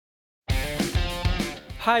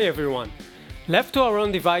Hi everyone! Left to our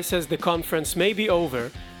own devices, the conference may be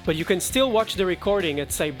over, but you can still watch the recording at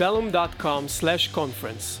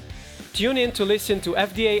cybellum.com/conference. Tune in to listen to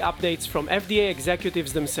FDA updates from FDA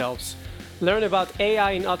executives themselves, learn about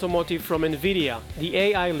AI in automotive from NVIDIA, the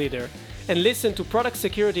AI leader, and listen to product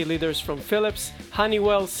security leaders from Philips,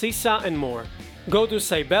 Honeywell, CISA, and more. Go to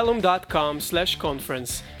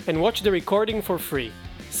cybellum.com/conference and watch the recording for free.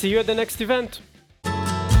 See you at the next event!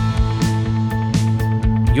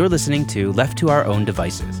 You're listening to Left to Our Own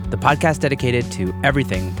Devices, the podcast dedicated to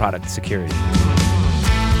everything product security.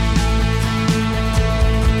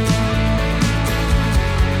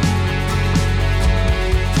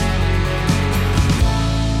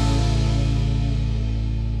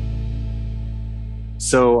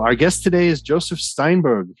 So our guest today is Joseph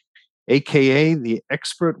Steinberg, aka the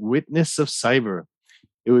expert witness of cyber.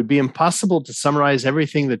 It would be impossible to summarize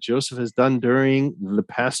everything that Joseph has done during the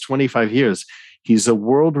past 25 years. He's a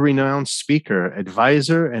world-renowned speaker,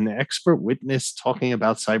 advisor, and expert witness talking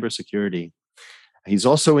about cybersecurity. He's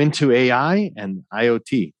also into AI and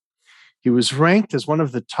IoT. He was ranked as one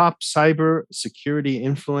of the top cybersecurity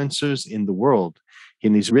influencers in the world,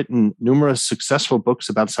 and he's written numerous successful books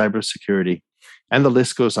about cybersecurity, and the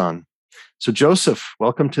list goes on. So, Joseph,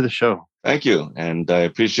 welcome to the show. Thank you, and I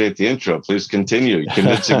appreciate the intro. Please continue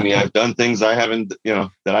convincing me I've done things I haven't,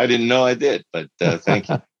 that I didn't know I did. But thank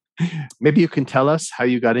you. Maybe you can tell us how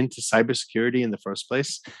you got into cybersecurity in the first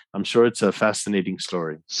place. I'm sure it's a fascinating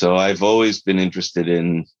story. So I've always been interested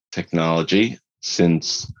in technology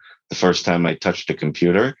since the first time I touched a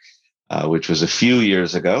computer, which was a few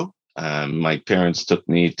years ago. My parents took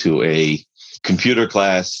me to a computer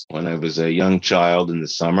class when I was a young child in the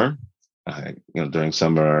summer, during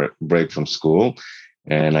summer break from school.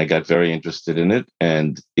 And I got very interested in it.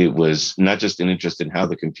 And it was not just an interest in how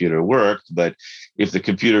the computer worked, but if the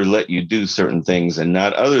computer let you do certain things and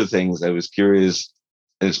not other things, I was curious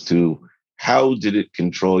as to how did it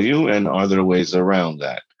control you and are there ways around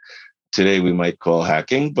that? Today we might call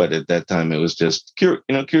hacking, but at that time it was just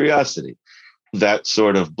curiosity. That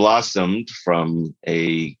sort of blossomed from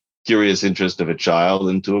a curious interest of a child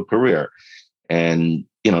into a career. And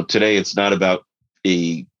today it's not about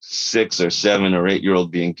a 6 or 7 or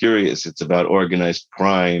 8-year-old being curious. It's about organized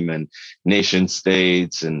crime and nation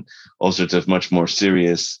states and all sorts of much more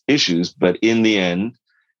serious issues. But in the end,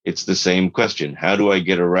 it's the same question. How do I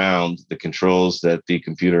get around the controls that the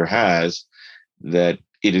computer has that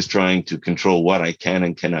it is trying to control what I can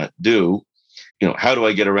and cannot do? How do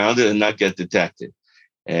I get around it and not get detected?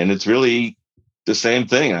 And it's really the same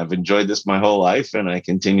thing. I've enjoyed this my whole life and I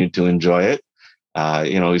continue to enjoy it.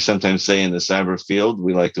 We sometimes say in the cyber field,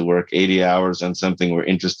 we like to work 80 hours on something we're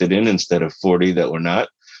interested in instead of 40 that we're not,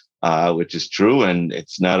 which is true. And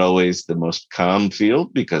it's not always the most calm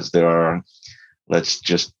field because there are, let's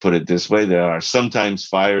just put it this way, there are sometimes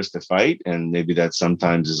fires to fight. And maybe that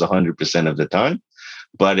sometimes is 100% of the time.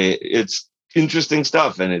 But it's interesting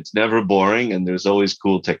stuff and it's never boring. And there's always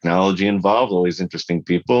cool technology involved, always interesting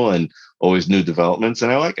people and always new developments. And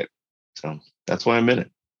I like it. So that's why I'm in it.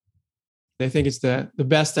 I think it's the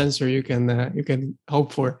best answer you can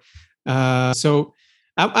hope for. So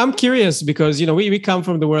I'm curious because we come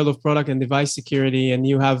from the world of product and device security, and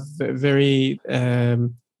you have very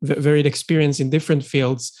varied experience in different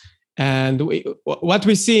fields. And what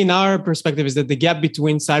we see in our perspective is that the gap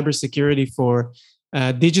between cybersecurity for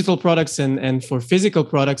digital products and for physical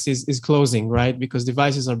products is closing, right? Because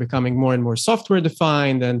devices are becoming more and more software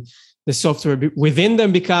defined, and the software within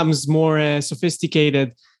them becomes more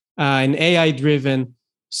sophisticated. And AI driven.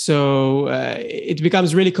 So it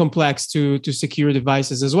becomes really complex to secure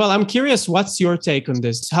devices as well. I'm curious, what's your take on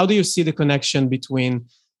this? How do you see the connection between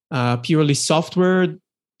purely software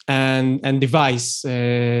and device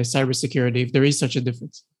cybersecurity, if there is such a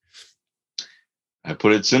difference? I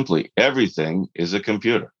put it simply, everything is a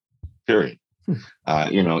computer, period.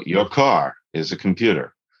 Your car is a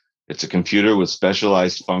computer. It's a computer with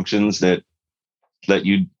specialized functions that let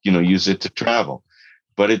you, use it to travel.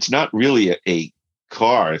 But it's not really a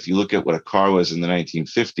car. If you look at what a car was in the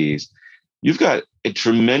 1950s, you've got a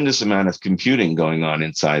tremendous amount of computing going on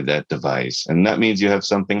inside that device. And that means you have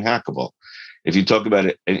something hackable. If you talk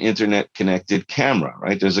about an internet-connected camera,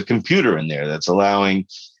 right, there's a computer in there that's allowing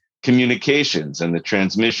communications and the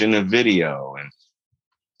transmission of video and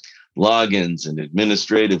logins and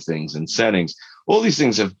administrative things and settings. All these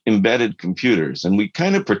things have embedded computers. And we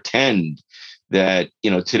kind of pretend that,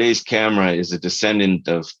 today's camera is a descendant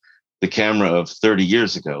of the camera of 30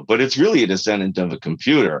 years ago, but it's really a descendant of a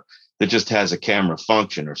computer that just has a camera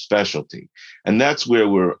function or specialty. And that's where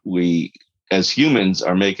we as humans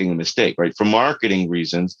are making a mistake, right? For marketing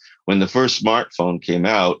reasons, when the first smartphone came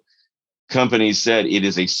out, companies said it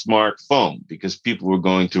is a smartphone because people were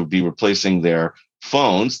going to be replacing their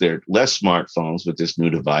phones, their less smartphones with this new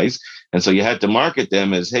device. And so you had to market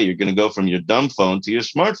them as, hey, you're going to go from your dumb phone to your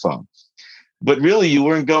smartphone. But really, you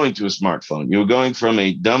weren't going to a smartphone. You were going from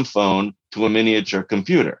a dumb phone to a miniature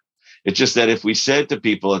computer. It's just that if we said to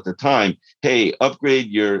people at the time, hey, upgrade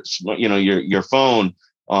your phone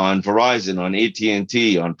on Verizon, on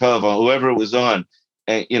AT&T, on Pelican, whoever it was on,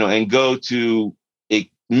 and go to a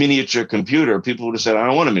miniature computer, people would have said, I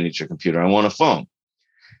don't want a miniature computer. I want a phone.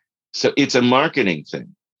 So it's a marketing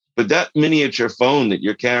thing. But that miniature phone that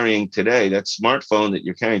you're carrying today, that smartphone that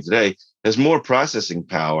you're carrying today, has more processing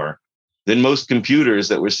power than most computers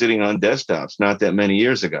that were sitting on desktops not that many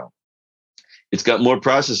years ago. It's got more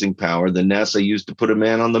processing power than NASA used to put a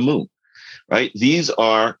man on the moon, right? These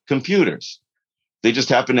are computers. They just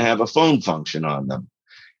happen to have a phone function on them.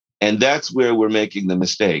 And that's where we're making the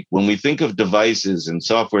mistake. When we think of devices and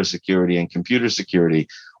software security and computer security,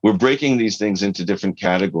 we're breaking these things into different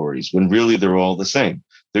categories when really they're all the same.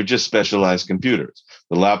 They're just specialized computers.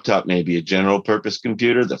 The laptop may be a general purpose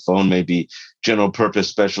computer. The phone may be general purpose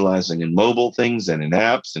specializing in mobile things and in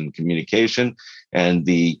apps and communication. And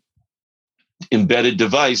the embedded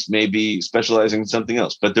device may be specializing in something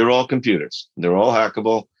else, but they're all computers. They're all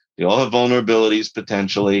hackable. They all have vulnerabilities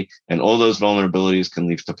potentially, and all those vulnerabilities can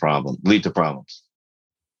lead to problems.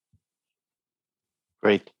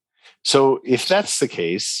 Great. So if that's the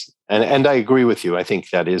case, and I agree with you, I think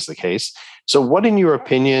that is the case. So what, in your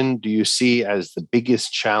opinion, do you see as the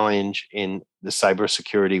biggest challenge in the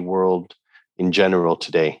cybersecurity world in general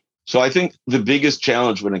today? So I think the biggest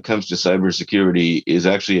challenge when it comes to cybersecurity is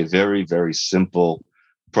actually a very, very simple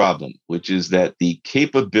problem, which is that the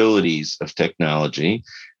capabilities of technology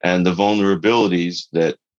and the vulnerabilities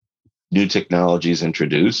that new technologies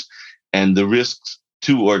introduce and the risks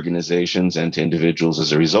to organizations and to individuals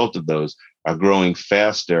as a result of those are growing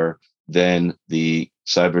faster than the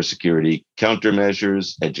cybersecurity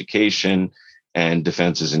countermeasures, education, and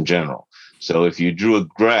defenses in general. So if you drew a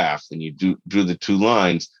graph and you drew the two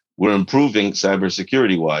lines, we're improving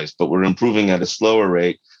cybersecurity wise, but we're improving at a slower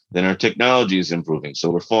rate than our technology is improving. So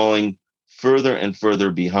we're falling further and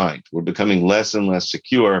further behind. We're becoming less and less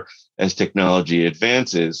secure as technology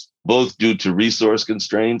advances, both due to resource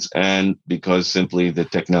constraints and because simply the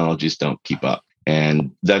technologies don't keep up.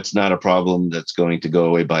 And that's not a problem that's going to go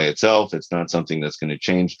away by itself. It's not something that's going to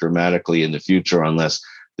change dramatically in the future unless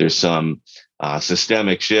there's some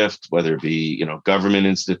systemic shift, whether it be government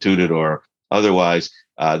instituted or otherwise.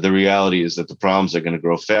 The reality is that the problems are going to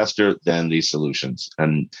grow faster than the solutions.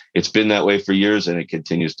 And it's been that way for years, and it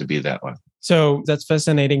continues to be that way. So that's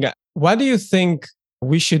fascinating. What do you think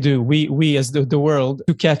we should do, we as the world,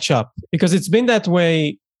 to catch up? Because it's been that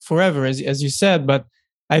way forever, as you said, but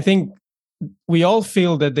I think we all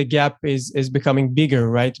feel that the gap is becoming bigger,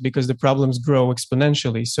 right? Because the problems grow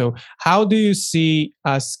exponentially. So how do you see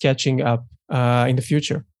us catching up in the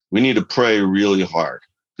future? We need to pray really hard.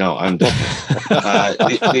 No, I'm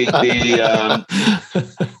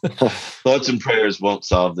thoughts and prayers won't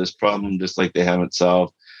solve this problem, just like they haven't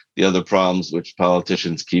solved the other problems which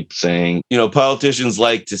politicians keep saying. Politicians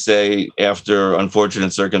like to say after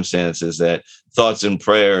unfortunate circumstances that thoughts and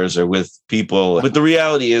prayers are with people. But the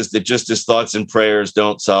reality is that just as thoughts and prayers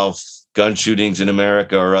don't solve gun shootings in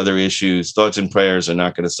America or other issues, thoughts and prayers are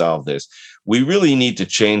not going to solve this. We really need to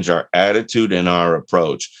change our attitude and our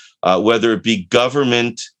approach, whether it be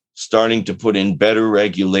government starting to put in better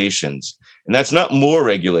regulations. And that's not more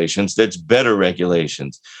regulations, that's better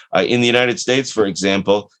regulations. In the United States, for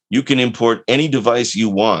example, you can import any device you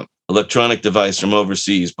want, electronic device from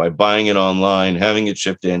overseas, by buying it online, having it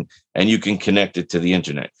shipped in, and you can connect it to the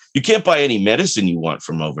internet. You can't buy any medicine you want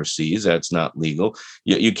from overseas. That's not legal.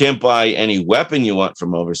 You can't buy any weapon you want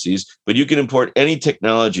from overseas, but you can import any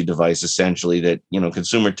technology device, essentially, that,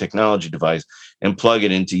 consumer technology device, and plug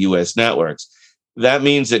it into US networks. That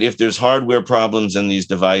means that if there's hardware problems in these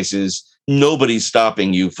devices, nobody's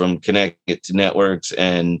stopping you from connecting it to networks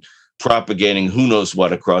and propagating who knows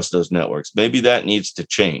what across those networks. Maybe that needs to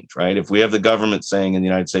change, right? If we have the government saying in the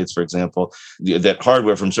United States, for example, that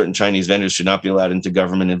hardware from certain Chinese vendors should not be allowed into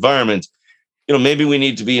government environments, maybe we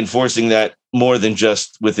need to be enforcing that more than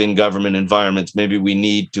just within government environments. Maybe we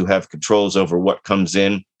need to have controls over what comes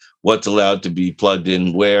in, what's allowed to be plugged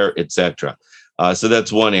in where, etc. So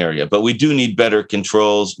that's one area. But we do need better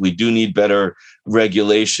controls. We do need better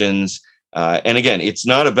regulations. And again, it's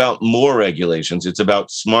not about more regulations. It's about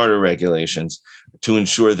smarter regulations to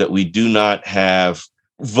ensure that we do not have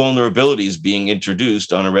vulnerabilities being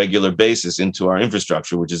introduced on a regular basis into our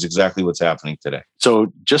infrastructure, which is exactly what's happening today.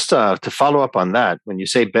 So just to follow up on that, when you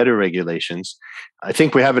say better regulations, I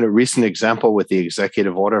think we have a recent example with the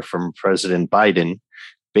executive order from President Biden,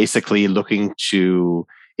 basically looking to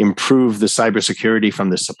improve the cybersecurity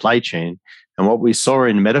from the supply chain. And what we saw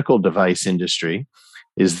in medical device industry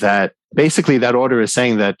is that basically that order is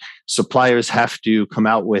saying that suppliers have to come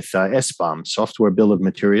out with SBOM, software bill of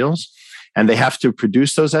materials, and they have to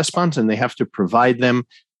produce those SBOMs and they have to provide them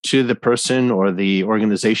to the person or the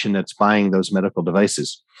organization that's buying those medical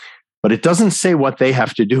devices. But it doesn't say what they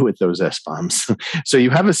have to do with those SBOMs. So you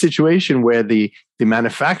have a situation where the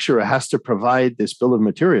manufacturer has to provide this bill of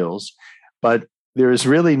materials, but there is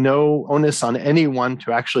really no onus on anyone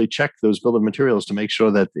to actually check those bill of materials to make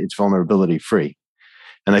sure that it's vulnerability free.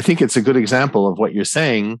 And I think it's a good example of what you're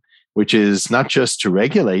saying, which is not just to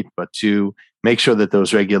regulate, but to make sure that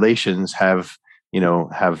those regulations have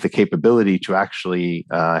the capability to actually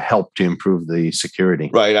help to improve the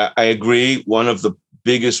security. Right. I agree. One of the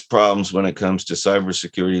biggest problems when it comes to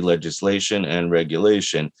cybersecurity legislation and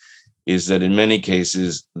regulation is that in many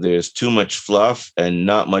cases, there's too much fluff and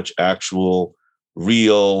not much actual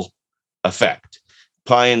real effect.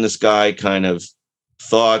 Pie in the sky kind of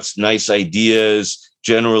thoughts, nice ideas,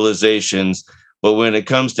 generalizations. But when it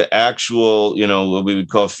comes to actual, what we would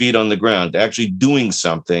call feet on the ground, actually doing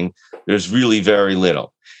something, there's really very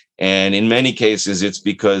little. And in many cases, it's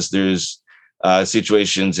because there's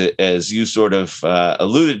situations, as you sort of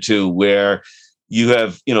alluded to, where you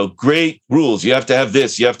have, great rules. You have to have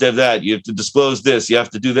this, you have to have that, you have to disclose this, you have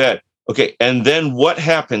to do that. Okay. And then what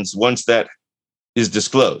happens once that is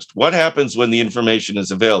disclosed? What happens when the information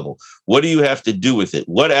is available? What do you have to do with it?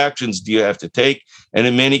 What actions do you have to take? And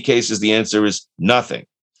in many cases, the answer is nothing,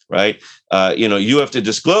 right? You have to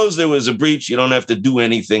disclose there was a breach. You don't have to do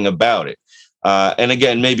anything about it. And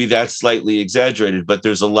again, maybe that's slightly exaggerated, but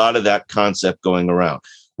there's a lot of that concept going around.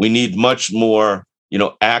 We need much more,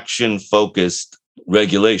 action-focused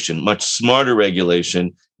regulation, much smarter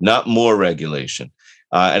regulation, not more regulation.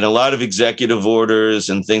 And a lot of executive orders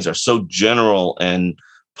and things are so general and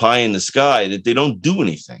pie in the sky that they don't do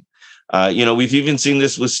anything. We've even seen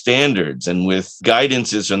this with standards and with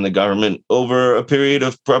guidances from the government over a period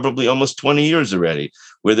of probably almost 20 years already,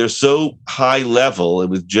 where they're so high level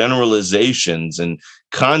with generalizations and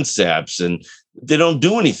concepts, and they don't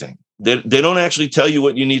do anything. They don't actually tell you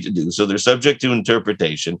what you need to do. So they're subject to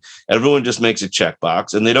interpretation. Everyone just makes a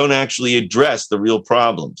checkbox, and they don't actually address the real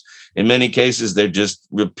problems. In many cases, they're just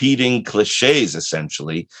repeating cliches,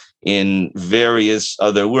 essentially, in various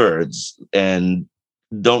other words, and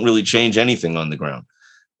don't really change anything on the ground.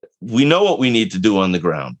 We know what we need to do on the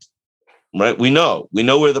ground, right? We know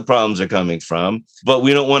where the problems are coming from, but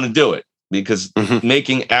we don't want to do it because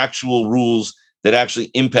making actual rules that actually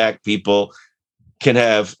impact people can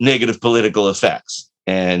have negative political effects.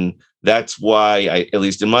 And that's why, at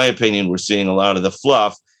least in my opinion, we're seeing a lot of the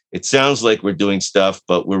fluff. It sounds like we're doing stuff,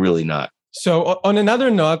 but we're really not. So on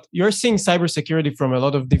another note, you're seeing cybersecurity from a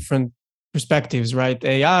lot of different perspectives, right?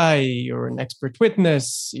 AI, you're an expert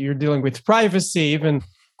witness, you're dealing with privacy, even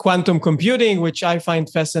quantum computing, which I find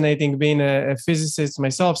fascinating being a physicist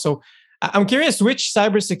myself. So I'm curious, which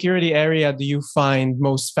cybersecurity area do you find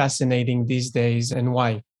most fascinating these days and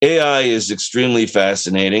why? AI is extremely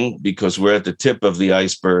fascinating because we're at the tip of the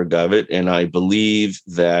iceberg of it. And I believe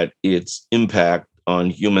that its impact on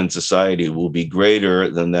human society will be greater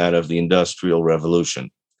than that of the Industrial Revolution.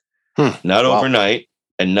 Not overnight,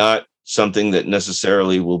 and not something that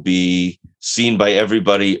necessarily will be seen by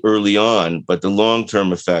everybody early on, but the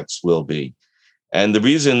long-term effects will be. And the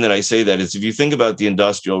reason that I say that is if you think about the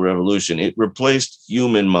Industrial Revolution, it replaced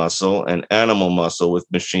human muscle and animal muscle with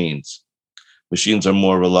machines. Machines are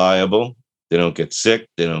more reliable. They don't get sick.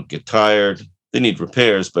 They don't get tired. They need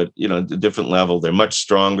repairs, but at a different level. They're much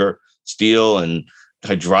stronger. Steel and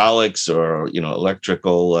hydraulics or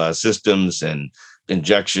electrical systems and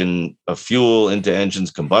injection of fuel into engines,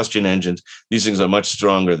 combustion engines. These things are much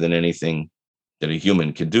stronger than anything that a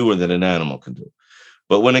human can do or that an animal can do.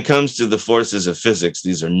 But when it comes to the forces of physics,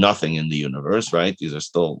 these are nothing in the universe, right? These are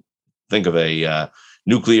still, think of a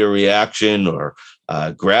nuclear reaction or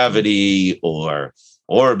gravity or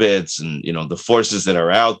orbits and, the forces that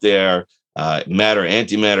are out there, matter,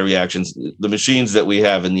 antimatter reactions. The machines that we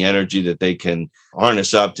have and the energy that they can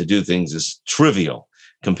harness up to do things is trivial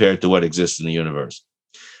compared to what exists in the universe.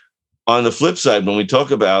 On the flip side, when we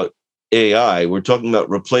talk about AI, we're talking about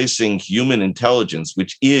replacing human intelligence,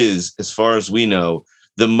 which is, as far as we know,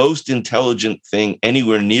 the most intelligent thing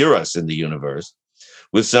anywhere near us in the universe,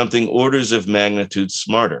 with something orders of magnitude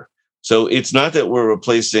smarter. So it's not that we're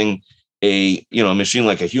replacing a machine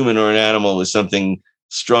like a human or an animal is something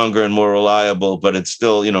stronger and more reliable, but it's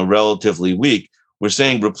still, relatively weak. We're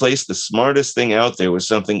saying replace the smartest thing out there with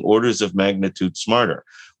something orders of magnitude smarter,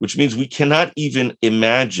 which means we cannot even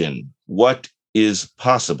imagine what is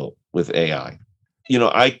possible with AI.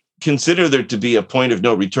 I consider there to be a point of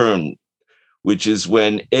no return, which is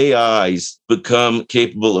when AIs become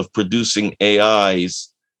capable of producing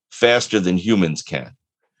AIs faster than humans can,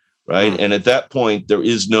 right? And at that point, there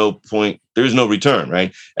is no return,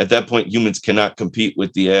 right? At that point, humans cannot compete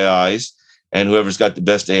with the AIs, and whoever's got the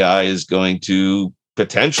best AI is going to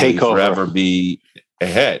potentially forever be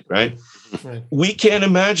ahead, right? Right. We can't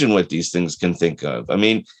imagine what these things can think of. I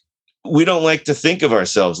mean, we don't like to think of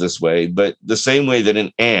ourselves this way, but the same way that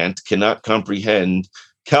an ant cannot comprehend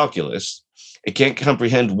calculus, it can't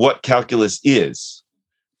comprehend what calculus is,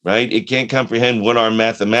 right? It can't comprehend what our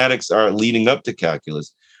mathematics are leading up to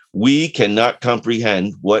calculus. We cannot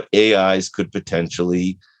comprehend what AIs could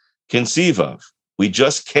potentially conceive of. We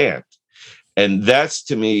just can't. And that's,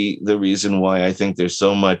 to me, the reason why I think there's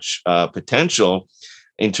so much potential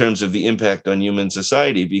in terms of the impact on human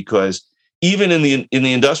society, because even in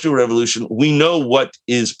the Industrial Revolution, we know what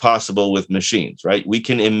is possible with machines, right? We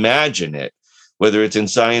can imagine it, whether it's in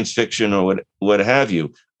science fiction or what have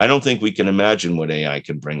you. I don't think we can imagine what AI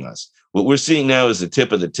can bring us. What we're seeing now is the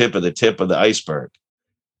tip of the tip of the tip of the iceberg.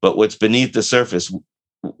 But what's beneath the surface,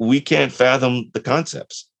 we can't fathom the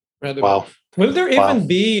concepts. Wow. Will there even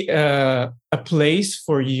be a place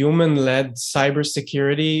for human-led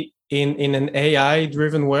cybersecurity in an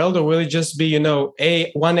AI-driven world, or will it just be,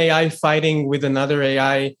 one AI fighting with another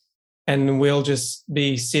AI, and we'll just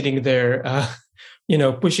be sitting there,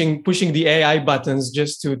 pushing the AI buttons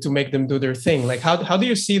just to make them do their thing? Like, how do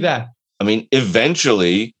you see that? I mean,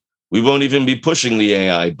 eventually, we won't even be pushing the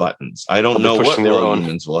AI buttons. I don't know what role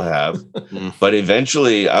humans will have, but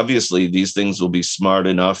eventually, obviously, these things will be smart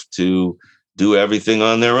enough to do everything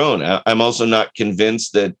on their own. I'm also not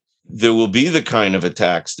convinced that there will be the kind of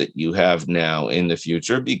attacks that you have now in the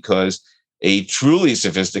future, because a truly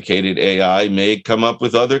sophisticated AI may come up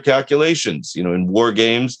with other calculations. In war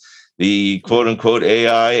games, the quote unquote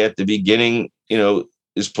AI at the beginning,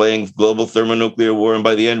 is playing global thermonuclear war, and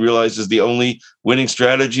by the end realizes the only winning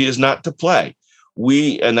strategy is not to play.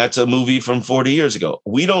 And that's a movie from 40 years ago.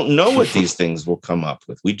 We don't know what these things will come up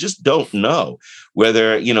with. We just don't know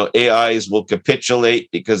whether, AIs will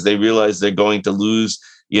capitulate because they realize they're going to lose,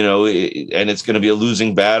 and it's going to be a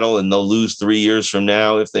losing battle, and they'll lose 3 years from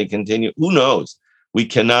now if they continue. Who knows? We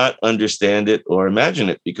cannot understand it or imagine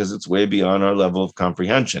it because it's way beyond our level of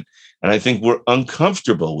comprehension. And I think we're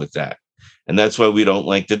uncomfortable with that. And that's why we don't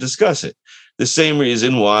like to discuss it. The same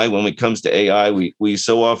reason why, when it comes to AI, we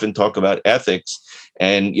so often talk about ethics,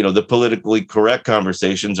 and the politically correct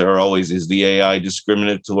conversations are always: is the AI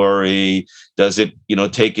discriminatory? Does it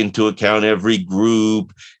take into account every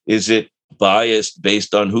group? Is it biased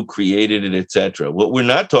based on who created it, etc.? What we're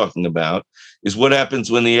not talking about is what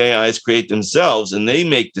happens when the AIs create themselves and they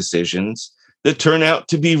make decisions that turn out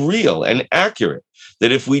to be real and accurate.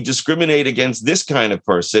 That if we discriminate against this kind of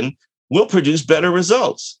person, we'll produce better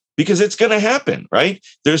results, because it's going to happen, right?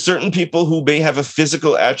 There are certain people who may have a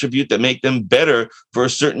physical attribute that make them better for a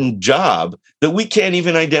certain job that we can't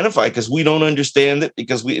even identify because we don't understand it,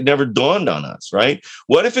 because it never dawned on us, right?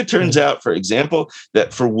 What if it turns out, for example,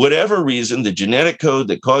 that for whatever reason, the genetic code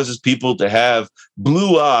that causes people to have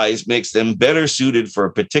blue eyes makes them better suited for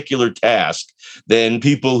a particular task than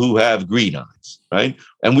people who have green eyes, right?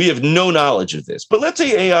 And we have no knowledge of this. But let's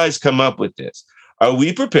say AIs come up with this. Are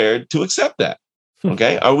we prepared to accept that?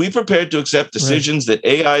 Okay. Are we prepared to accept decisions that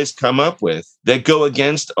AIs come up with that go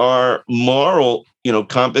against our moral,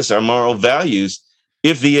 compass, our moral values,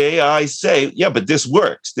 if the AI say, yeah, but this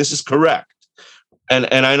works, this is correct? And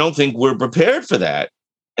I don't think we're prepared for that.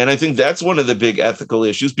 And I think that's one of the big ethical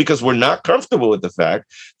issues, because we're not comfortable with the fact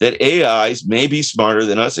that AIs may be smarter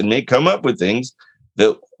than us and may come up with things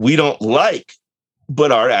that we don't like,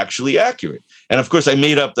 but are actually accurate. And of course, I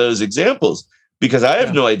made up those examples because I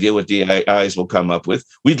have no idea what the AIs will come up with.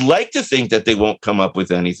 We'd like to think that they won't come up with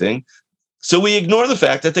anything, so we ignore the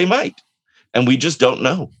fact that they might, and we just don't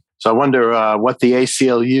know. So I wonder what the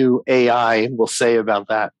ACLU AI will say about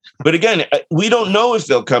that. But again, we don't know if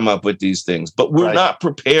they'll come up with these things, but we're not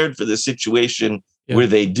prepared for the situation where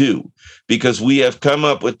they do, because we have come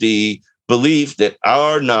up with the belief that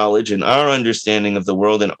our knowledge and our understanding of the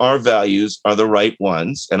world and our values are the right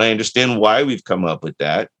ones. And I understand why we've come up with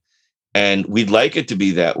that. And we'd like it to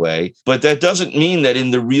be that way. But that doesn't mean that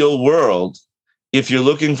in the real world, if you're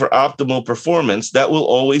looking for optimal performance, that will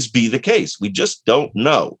always be the case. We just don't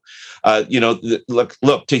know.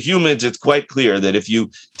 Look, to humans, it's quite clear that if you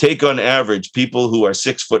take on average people who are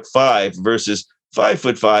 6'5" versus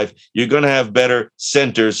 5'5", you're going to have better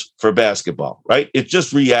centers for basketball, right? It's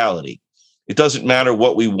just reality. It doesn't matter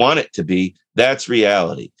what we want it to be. That's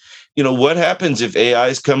reality. What happens if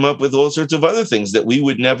AIs come up with all sorts of other things that we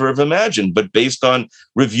would never have imagined, but based on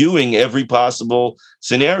reviewing every possible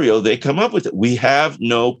scenario, they come up with it. We have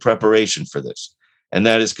no preparation for this. And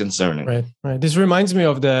that is concerning. Right. This reminds me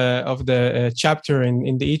of the chapter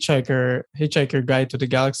in the Hitchhiker Guide to the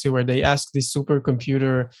Galaxy, where they ask this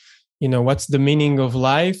supercomputer, what's the meaning of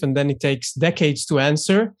life? And then it takes decades to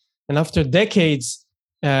answer. And after decades,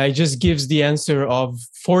 it just gives the answer of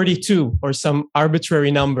 42 or some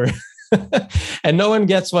arbitrary number. And no one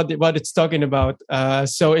gets what it's talking about.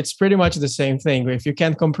 So it's pretty much the same thing. If you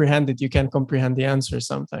can't comprehend it, you can't comprehend the answer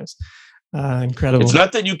sometimes. Incredible. It's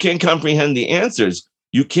not that you can't comprehend the answers.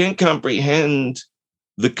 You can't comprehend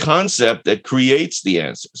the concept that creates the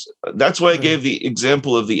answers. That's why I gave the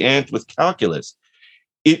example of the ant with calculus.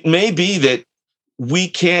 It may be that we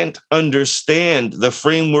can't understand the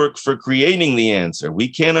framework for creating the answer. We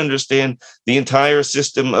can't understand the entire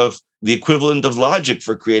system of the equivalent of logic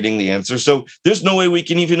for creating the answer. So there's no way we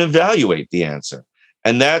can even evaluate the answer.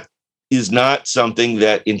 And that is not something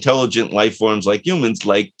that intelligent life forms like humans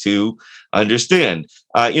like to understand.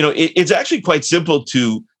 It's actually quite simple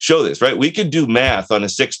to show this, right? We could do math on a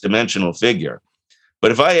 6-dimensional figure,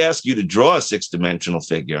 but if I ask you to draw a 6-dimensional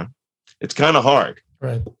figure, it's kind of hard.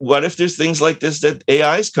 Right. What if there's things like this that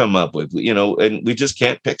AIs come up with, and we just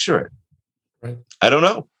can't picture it? Right. I don't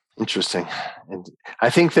know. Interesting. And I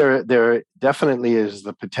think there definitely is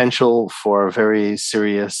the potential for a very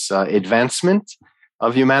serious advancement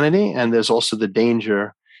of humanity, and there's also the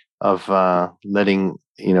danger of letting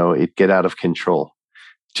it get out of control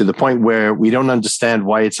to the point where we don't understand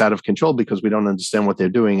why it's out of control because we don't understand what they're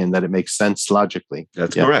doing and that it makes sense logically.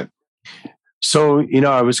 That's correct. So,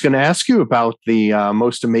 I was going to ask you about the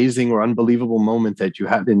most amazing or unbelievable moment that you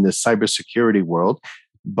had in the cybersecurity world,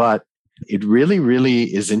 but it really, really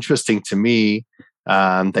is interesting to me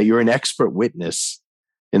that you're an expert witness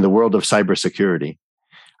in the world of cybersecurity.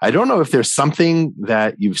 I don't know if there's something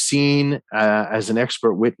that you've seen as an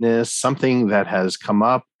expert witness, something that has come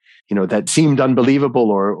up, that seemed unbelievable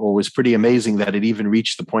or was pretty amazing that it even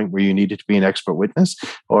reached the point where you needed to be an expert witness,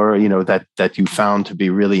 or, that you found to be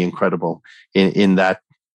really incredible in that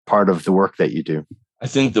part of the work that you do. I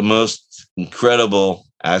think the most incredible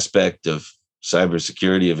aspect of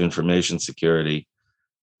cybersecurity, of information security,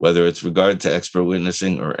 whether it's regard to expert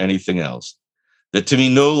witnessing or anything else, that to me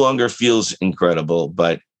no longer feels incredible,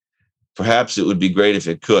 but perhaps it would be great if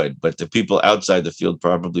it could, but the people outside the field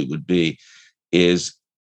probably would be, is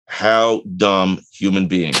how dumb human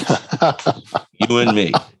beings, you and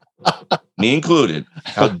me included,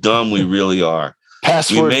 how dumb we really are.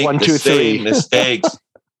 Password we make 1, the 2, 3. same mistakes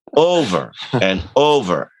over and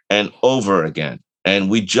over and over again. And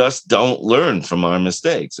we just don't learn from our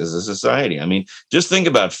mistakes as a society. I mean, just think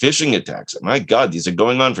about phishing attacks. My God, these are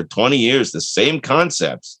going on for 20 years, the same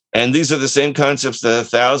concepts. And these are the same concepts that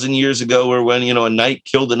 1,000 years ago were when, a knight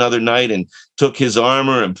killed another knight and took his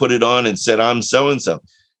armor and put it on and said, I'm so-and-so.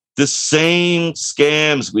 The same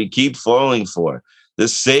scams we keep falling for, the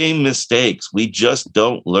same mistakes. We just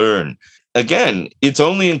don't learn. Again, it's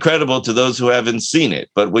only incredible to those who haven't seen it.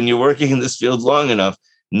 But when you're working in this field long enough,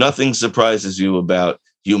 nothing surprises you about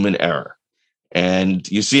human error. And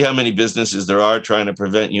you see how many businesses there are trying to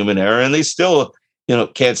prevent human error, and they still,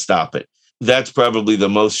 can't stop it. That's probably the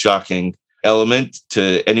most shocking element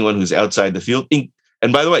to anyone who's outside the field.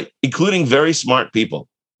 And by the way, including very smart people.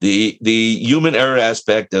 The human error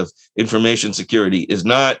aspect of information security is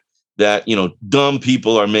not that, dumb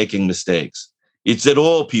people are making mistakes. It's that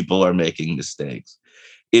all people are making mistakes.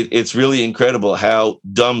 It's really incredible how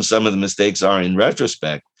dumb some of the mistakes are in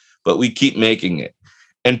retrospect, but we keep making it.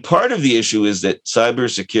 And part of the issue is that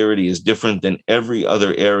cybersecurity is different than every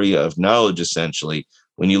other area of knowledge, essentially,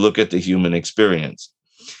 when you look at the human experience.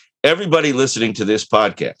 Everybody listening to this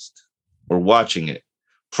podcast or watching it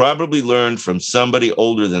probably learned from somebody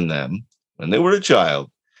older than them when they were a child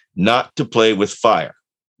not to play with fire,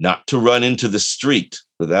 not to run into the street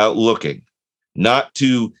without looking, not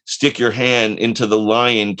to stick your hand into the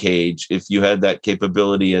lion cage if you had that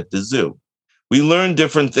capability at the zoo. We learn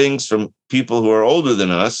different things from people who are older than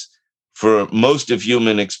us for most of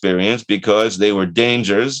human experience because they were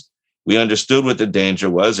dangers. We understood what the danger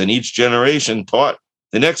was, and each generation taught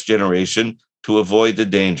the next generation to avoid the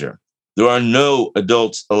danger. There are no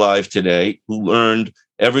adults alive today who learned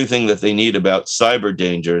everything that they need about cyber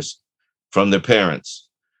dangers from their parents.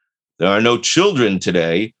 There are no children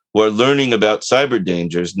today who are learning about cyber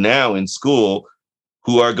dangers now in school,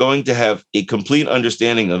 who are going to have a complete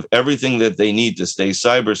understanding of everything that they need to stay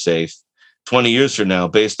cyber safe 20 years from now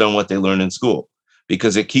based on what they learn in school,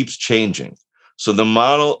 because it keeps changing. So the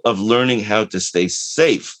model of learning how to stay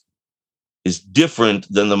safe is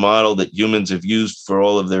different than the model that humans have used for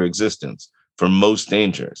all of their existence for most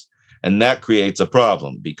dangers. And that creates a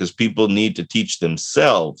problem because people need to teach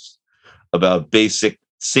themselves about basic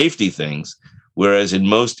safety things, whereas in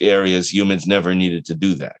most areas, humans never needed to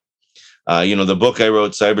do that. The book I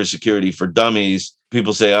wrote, Cybersecurity for Dummies,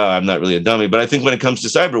 people say, oh, I'm not really a dummy. But I think when it comes to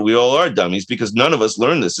cyber, we all are dummies because none of us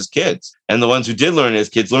learned this as kids. And the ones who did learn it as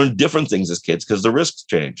kids learned different things as kids because the risks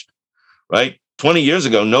changed, right? 20 years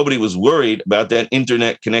ago, nobody was worried about that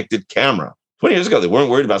internet-connected camera. 20 years ago, they weren't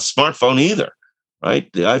worried about smartphone either,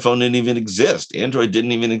 right? The iPhone didn't even exist. Android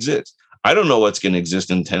didn't even exist. I don't know what's going to exist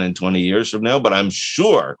in 10 and 20 years from now, but I'm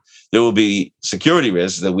sure there will be security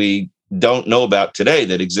risks that we don't know about today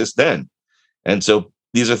that exist then. And so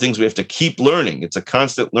these are things we have to keep learning. It's a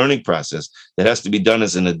constant learning process that has to be done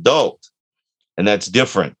as an adult, and that's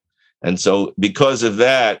different. And so because of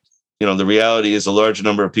that, the reality is a large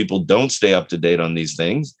number of people don't stay up to date on these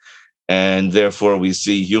things. And therefore, we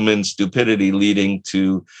see human stupidity leading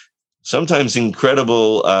to sometimes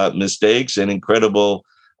incredible mistakes and incredible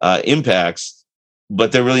impacts,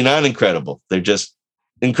 but they're really not incredible. They're just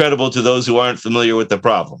incredible to those who aren't familiar with the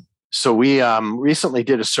problem. So we recently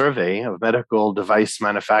did a survey of medical device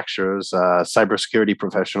manufacturers, cybersecurity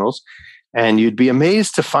professionals, and you'd be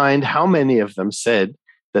amazed to find how many of them said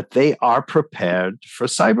that they are prepared for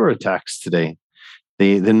cyber attacks today.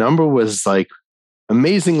 The number was like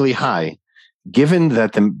amazingly high, given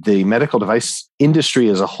that the medical device industry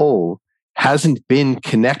as a whole hasn't been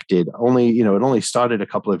connected. It only started a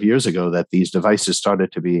couple of years ago that these devices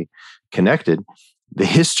started to be connected. The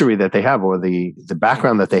history that they have, or the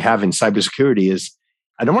background that they have in cybersecurity is,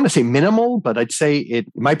 I don't want to say minimal, but I'd say it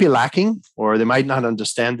might be lacking, or they might not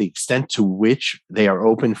understand the extent to which they are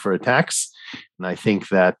open for attacks. And I think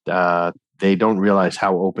that they don't realize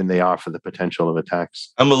how open they are for the potential of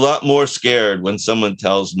attacks. I'm a lot more scared when someone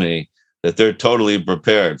tells me that they're totally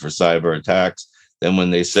prepared for cyber attacks than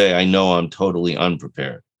when they say, I know I'm totally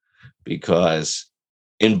unprepared. Because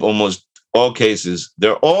in almost all cases,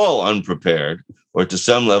 they're all unprepared, or to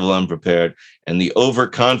some level unprepared, and the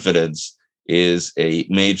overconfidence is a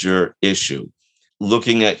major issue.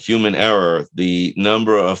 Looking at human error, the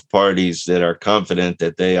number of parties that are confident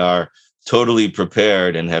that they are totally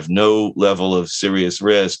prepared and have no level of serious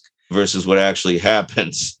risk versus what actually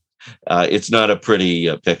happens, it's not a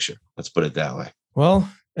pretty picture. Let's put it that way. Well,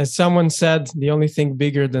 as someone said, the only thing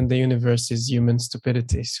bigger than the universe is human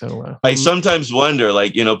stupidity. So I sometimes wonder,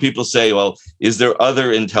 people say, well, is there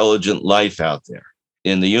other intelligent life out there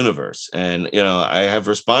in the universe? And, I have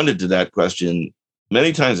responded to that question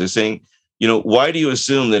many times. They're saying, why do you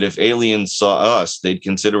assume that if aliens saw us, they'd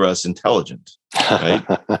consider us intelligent? Right?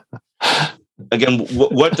 Again,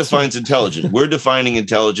 what defines intelligent? We're defining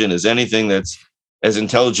intelligent as anything that's as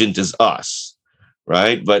intelligent as us,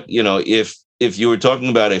 right? But, if you were talking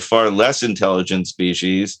about a far less intelligent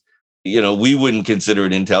species, we wouldn't consider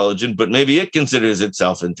it intelligent, but maybe it considers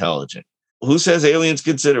itself intelligent. Who says aliens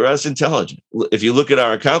consider us intelligent? If you look at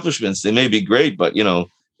our accomplishments, they may be great, but,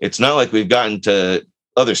 it's not like we've gotten to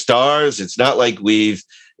other stars. It's not like we've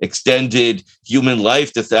extended human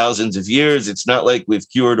life to thousands of years. It's not like we've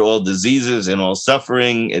cured all diseases and all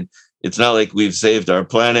suffering. It's not like we've saved our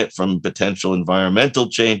planet from potential environmental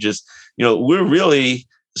changes. We're really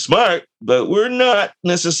smart, but we're not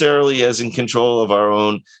necessarily as in control of our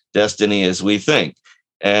own destiny as we think.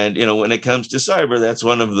 And, when it comes to cyber, that's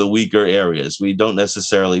one of the weaker areas. We don't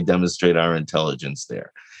necessarily demonstrate our intelligence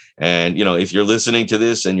there. And, if you're listening to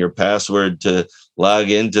this and your password to log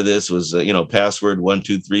into this was, password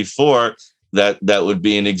 1234, that would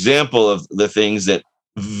be an example of the things that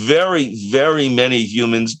very, very many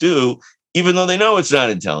humans do, even though they know it's not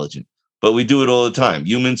intelligent. But we do it all the time.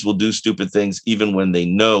 Humans will do stupid things even when they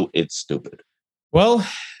know it's stupid. Well,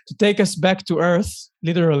 to take us back to Earth,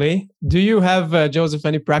 literally, do you have, Joseph,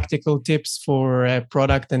 any practical tips for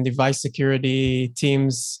product and device security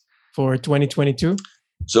teams for 2022?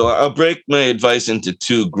 So I'll break my advice into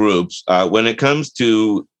two groups. When it comes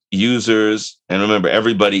to users, and remember,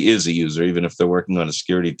 everybody is a user, even if they're working on a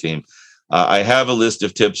security team. I have a list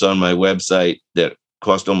of tips on my website that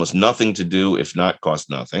cost almost nothing to do, if not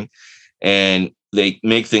cost nothing. And they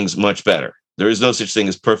make things much better. There is no such thing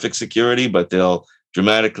as perfect security, but they'll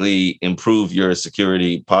dramatically improve your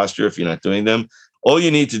security posture if you're not doing them. All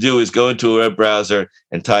you need to do is go into a web browser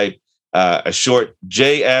and type a short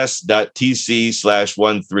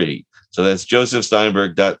js.tc/13. So that's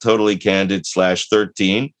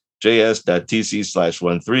josephsteinberg.totallycandid/13,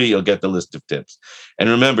 js.tc/13. You'll get the list of tips. And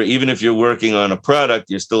remember, even if you're working on a product,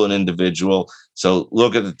 you're still an individual. So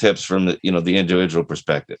look at the tips from the individual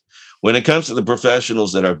perspective. When it comes to the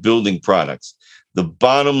professionals that are building products, the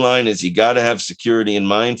bottom line is you got to have security in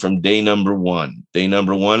mind from day number one. Day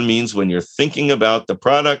number one means when you're thinking about the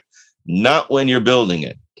product, not when you're building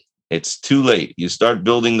it. It's too late. You start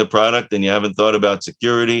building the product and you haven't thought about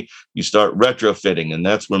security, you start retrofitting, and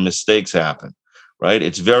that's where mistakes happen, right?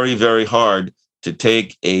 It's very, very hard to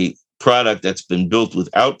take a product that's been built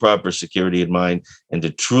without proper security in mind and to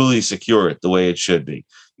truly secure it the way it should be.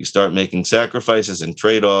 You start making sacrifices and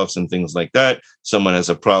trade-offs and things like that. Someone has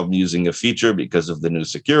a problem using a feature because of the new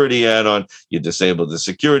security add-on. You disable the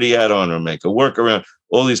security add-on or make a workaround,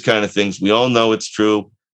 all these kind of things. We all know it's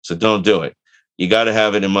true, so don't do it. You got to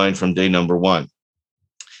have it in mind from day number one.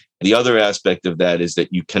 The other aspect of that is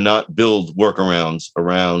that you cannot build workarounds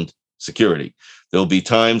around security. There'll be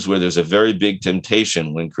times where there's a very big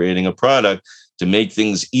temptation when creating a product to make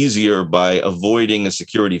things easier by avoiding a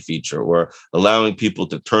security feature or allowing people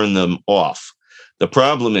to turn them off. The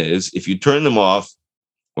problem is if you turn them off,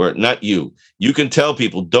 or not you can tell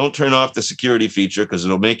people, don't turn off the security feature because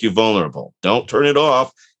it'll make you vulnerable. Don't turn it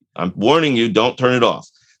off. I'm warning you, don't turn it off.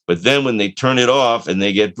 But then when they turn it off and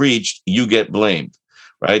they get breached, you get blamed,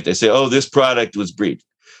 right? They say, oh, this product was breached.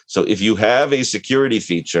 So if you have a security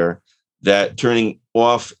feature that turning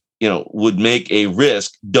off, would make a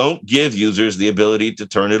risk, don't give users the ability to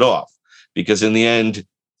turn it off, because in the end,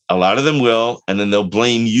 a lot of them will, and then they'll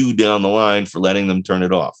blame you down the line for letting them turn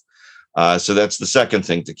it off. So that's the second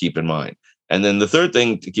thing to keep in mind. And then the third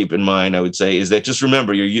thing to keep in mind, I would say, is that just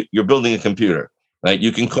remember, you're building a computer, right?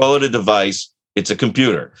 You can call it a device. It's a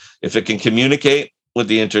computer. If it can communicate with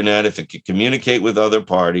the internet, if it can communicate with other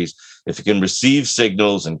parties, if it can receive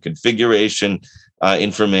signals and configuration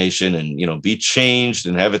information and be changed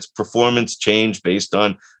and have its performance changed based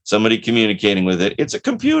on somebody communicating with it, it's a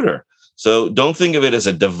computer. So don't think of it as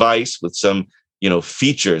a device with some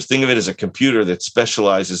features. Think of it as a computer that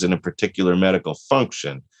specializes in a particular medical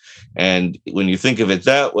function. And when you think of it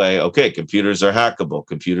that way, okay, computers are hackable,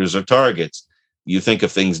 computers are targets. You think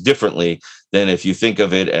of things differently than if you think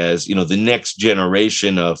of it as the next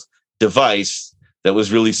generation of device that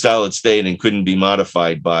was really solid state and couldn't be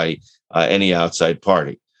modified by any outside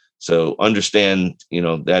party. So understand,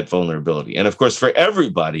 that vulnerability. And of course, for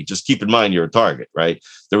everybody, just keep in mind you're a target, right?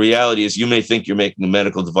 The reality is you may think you're making a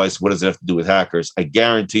medical device. What does it have to do with hackers? I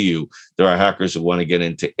guarantee you there are hackers who want to get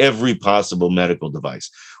into every possible medical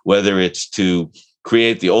device, whether it's to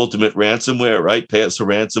create the ultimate ransomware, right? Pay us a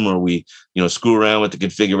ransom, or we, screw around with the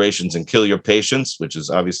configurations and kill your patients, which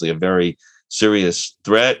is obviously a very serious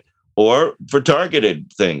threat. Or for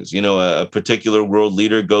targeted things, a particular world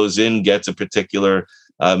leader goes in, gets a particular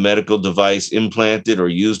medical device implanted or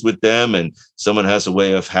used with them, and someone has a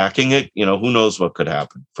way of hacking it. Who knows what could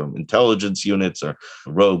happen from intelligence units or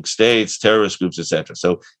rogue states, terrorist groups, etc.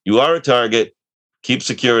 So you are a target. Keep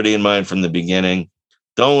security in mind from the beginning.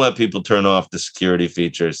 Don't let people turn off the security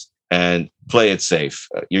features, and play it safe.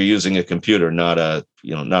 You're using a computer, not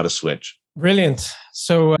a switch. Brilliant.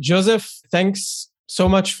 So Joseph, thanks so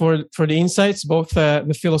much for the insights, both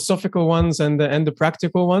the philosophical ones and the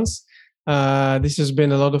practical ones. This has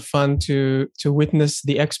been a lot of fun to witness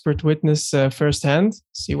the expert witness firsthand.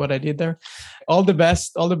 See what I did there. All the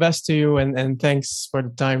best to you, and thanks for the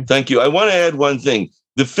time. Thank you. I want to add one thing.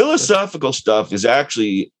 The philosophical stuff is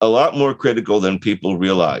actually a lot more critical than people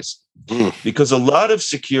realize, because a lot of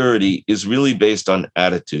security is really based on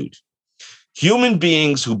attitude. Human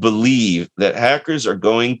beings who believe that hackers are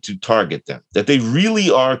going to target them, that they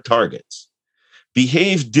really are targets,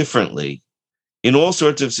 behave differently in all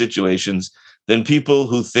sorts of situations than people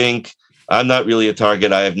who think, I'm not really a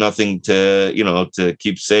target. I have nothing to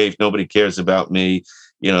keep safe. Nobody cares about me.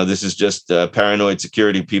 This is just paranoid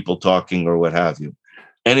security people talking or what have you.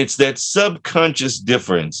 And it's that subconscious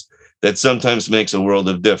difference that sometimes makes a world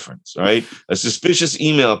of difference, right? A suspicious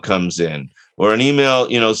email comes in, or an email,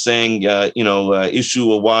 saying,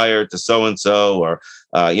 issue a wire to so-and-so, or,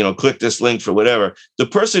 click this link for whatever. The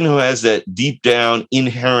person who has that deep down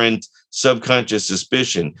inherent subconscious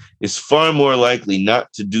suspicion is far more likely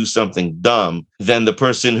not to do something dumb than the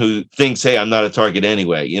person who thinks, hey, I'm not a target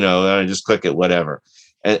anyway, I just click it, whatever.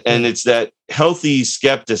 And it's that healthy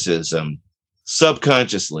skepticism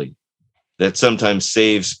subconsciously that sometimes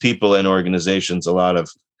saves people and organizations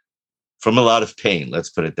from a lot of pain. Let's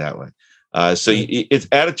put it that way. So its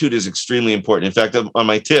attitude is extremely important. In fact, on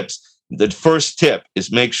my tips, the first tip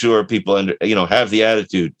is make sure people have the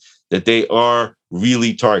attitude that they are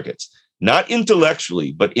really targets. not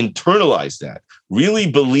intellectually, but internalize that. Really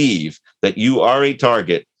believe that you are a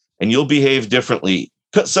target and you'll behave differently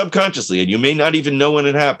subconsciously, and you may not even know when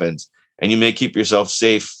it happens, and you may keep yourself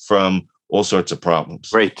safe from all sorts of problems.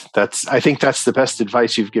 Great. I think that's the best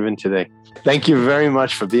advice you've given today. Thank you very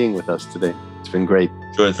much for being with us today. It's been great.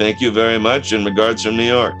 Sure. Thank you very much. And regards from New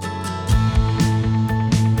York.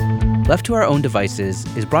 Left to Our Own Devices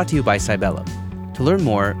is brought to you by Cybellum. To learn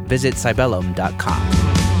more, visit cybellum.com.